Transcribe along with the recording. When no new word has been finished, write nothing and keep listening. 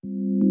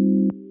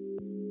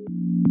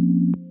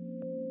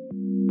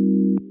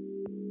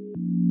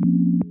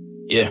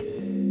Yeah.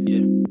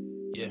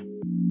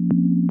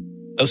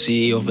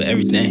 OCE over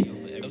everything.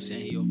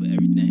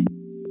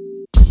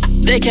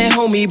 They can't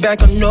hold me back,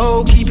 I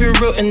know. Keep it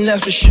real and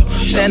that's for sure.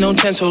 Stand on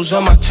 10 toes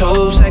on my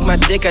toes. Like my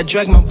dick, I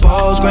drag my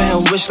balls. Grant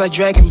her wish like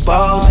Dragon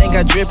Balls. Ain't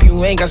got drip, you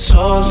ain't got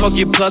souls. Fuck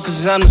your plug,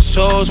 cause I'm the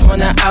source. Run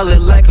that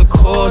outlet like a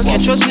course.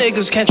 Can't trust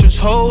niggas, can't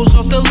trust hoes.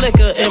 Off the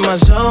liquor in my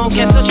zone.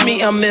 Can't touch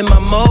me, I'm in my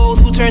mode.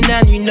 Who turn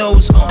down, you know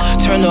it's on.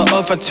 Turn her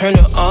off, I turn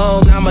her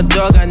on. I'm a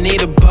dog, I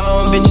need a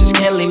bone. Bitches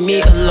can't leave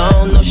me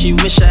alone. No, she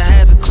wish I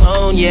had a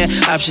clone, yeah.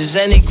 Options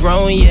and they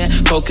grown, yeah.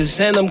 Focus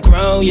and I'm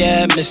grown,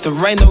 yeah. Mr.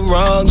 Right, no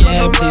wrong,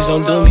 yeah. Please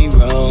don't do me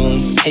wrong.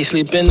 Hate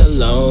sleeping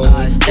alone.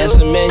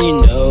 Handsome man, you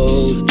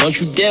know. Don't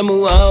you dare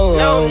move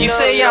on. You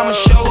say I'ma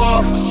show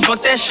off.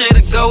 Fuck that shit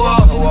to go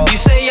off. You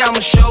say I'ma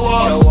show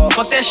off.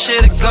 Fuck that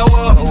shit to go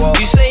off.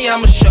 You say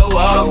I'ma show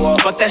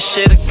off. Fuck that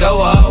shit to go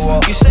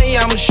off. You say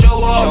I'ma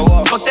show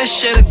off. Fuck that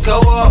shit to go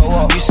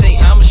off. You say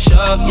I'ma show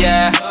up,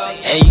 yeah.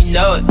 And you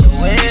know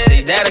it. You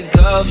say that'll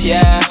go off,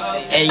 yeah.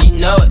 And you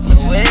know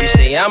it. You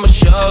say I'ma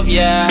show off,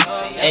 yeah.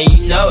 And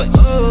you know it.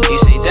 You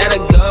say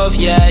that'll go off,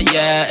 yeah,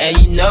 yeah. And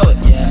you know it.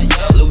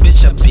 Little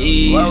bitch, I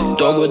beast.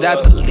 Dog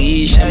without the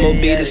leash.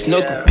 MOB the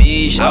snooker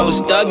beach. I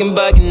was thuggin',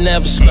 buggin',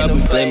 never scrubbing.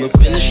 Flame up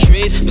in the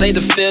streets. Play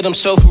the field, I'm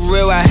so for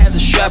real. I had the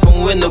strap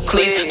on with no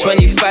cleats.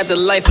 25 to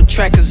life for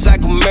track, cause I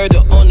go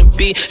murder on the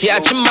beat. Yeah,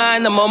 out your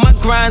mind, I'm on my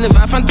grind. If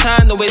I find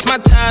time to waste my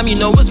time, you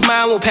know what's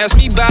mine will pass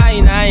me by,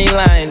 and I ain't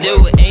lying.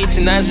 Deal with 8s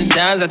and 9s and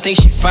dimes. I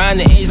think she fine.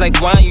 The age like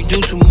wine. You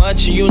do too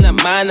much and you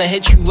not mine. I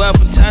hit you up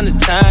from time to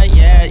time,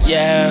 yeah,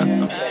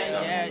 yeah.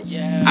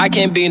 I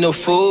can't be no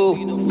fool.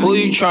 Who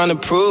you tryna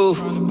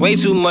prove? Way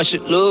too much to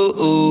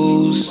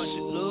lose.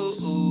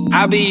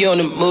 I be on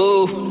the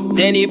move.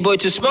 Danny boy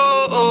just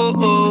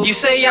smooth. You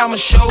say I'ma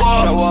show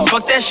off.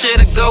 Fuck that shit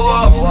to go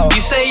off.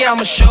 You say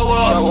I'ma show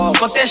off.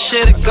 Fuck that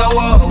shit to go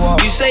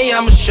off. You say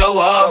I'ma show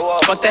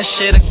off. Fuck that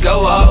shit to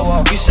go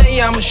off. You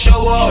say I'ma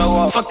show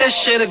off. Fuck that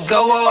shit to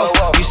go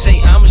off. You say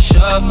I'ma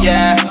show up,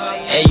 yeah.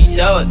 And you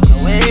know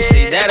it. You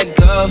say that'll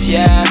go off,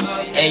 yeah.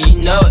 And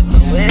you know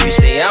it. You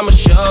say I'ma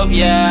show off,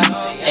 yeah.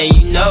 And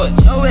you know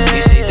it.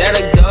 You say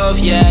that'll go off,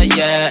 yeah,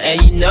 yeah.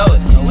 And you know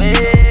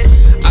it.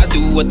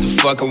 Do what the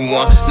fuck I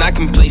want, not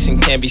complacent,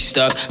 can't be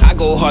stuck. I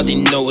go hard,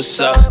 they know what's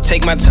up.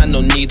 Take my time,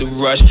 no need to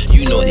rush.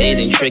 You know it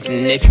ain't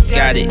trickin', if you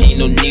got it, ain't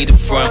no need to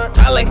front.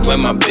 I like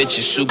when my bitch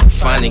is super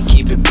fine and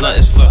keep it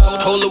blunt as fuck.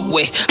 Hold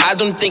away, I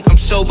don't think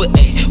I'm sober,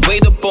 ayy.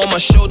 Weight up on my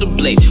shoulder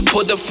blade,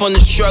 pulled up from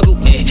the struggle,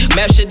 ayy.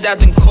 Map shit out,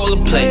 then call a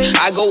play.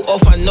 I go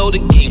off, I know the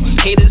game.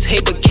 Haters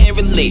hate but can't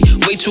relate.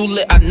 Way too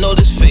lit, I know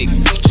this fake.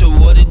 So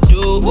what it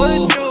do?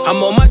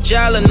 I'm on my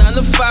job, 9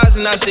 to 5s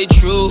and I stay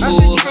true.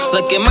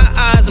 Look in my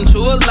eyes, I'm too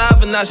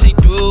alive and I say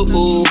through.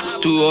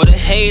 Through all the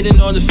hate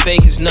and all the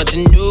fake, it's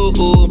nothing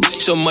new.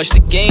 So much to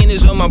gain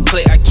is on my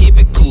plate, I keep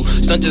it cool.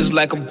 Son just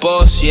like a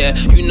boss, yeah.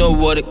 You know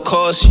what it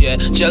costs, yeah.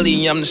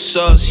 Jelly, I'm the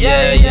sauce,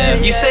 yeah, yeah.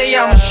 You say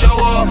I'ma show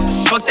off.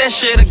 Fuck that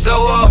shit to go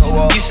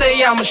off. You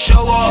say I'ma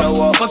show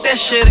off. Fuck that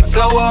shit to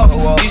go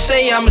off. You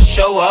say I'ma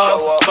show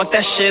off. Fuck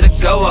that shit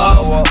to go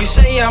off. You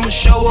say I'ma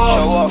show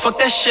off. Fuck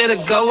that shit to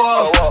go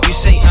off. You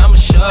say I'ma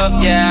show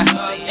up, yeah.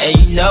 And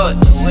you know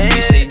it.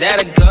 You say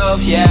that'll go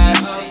off, yeah.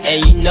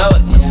 And you know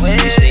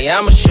it. You say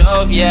I'ma show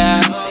off,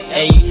 yeah.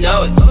 And you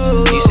know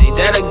it. You say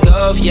that'll go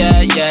off,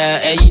 yeah, yeah.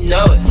 And you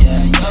know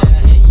it.